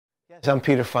Yes, I'm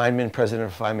Peter Feinmann, president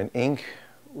of Feinmann, Inc.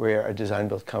 We're a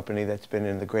design-build company that's been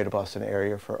in the greater Boston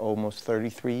area for almost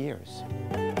 33 years.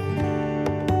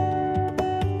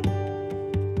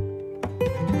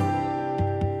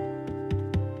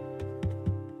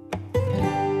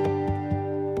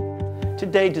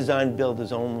 Today, design-build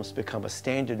has almost become a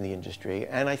standard in the industry,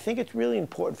 and I think it's really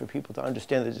important for people to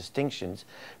understand the distinctions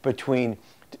between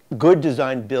good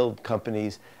design-build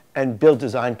companies and build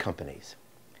design companies.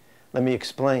 Let me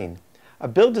explain. A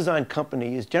build design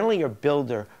company is generally a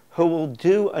builder who will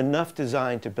do enough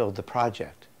design to build the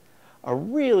project. A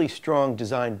really strong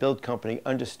design build company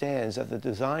understands that the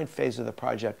design phase of the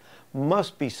project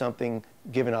must be something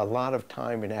given a lot of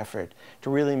time and effort to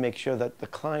really make sure that the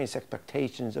client's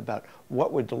expectations about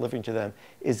what we're delivering to them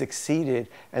is exceeded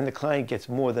and the client gets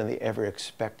more than they ever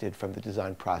expected from the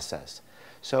design process.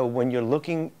 So when you're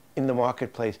looking in the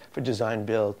marketplace for design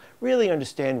build, really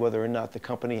understand whether or not the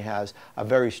company has a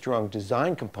very strong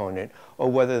design component or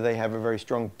whether they have a very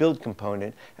strong build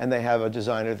component and they have a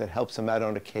designer that helps them out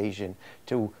on occasion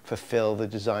to fulfill the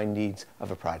design needs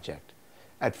of a project.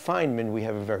 At Feinmann, we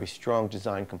have a very strong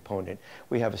design component.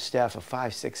 We have a staff of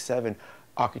 5, 6, 7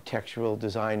 architectural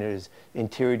designers,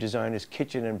 interior designers,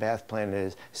 kitchen and bath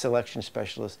planners, selection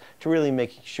specialists, to really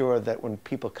make sure that when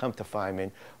people come to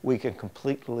Feinmann, we can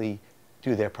completely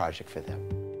do their project for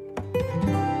them.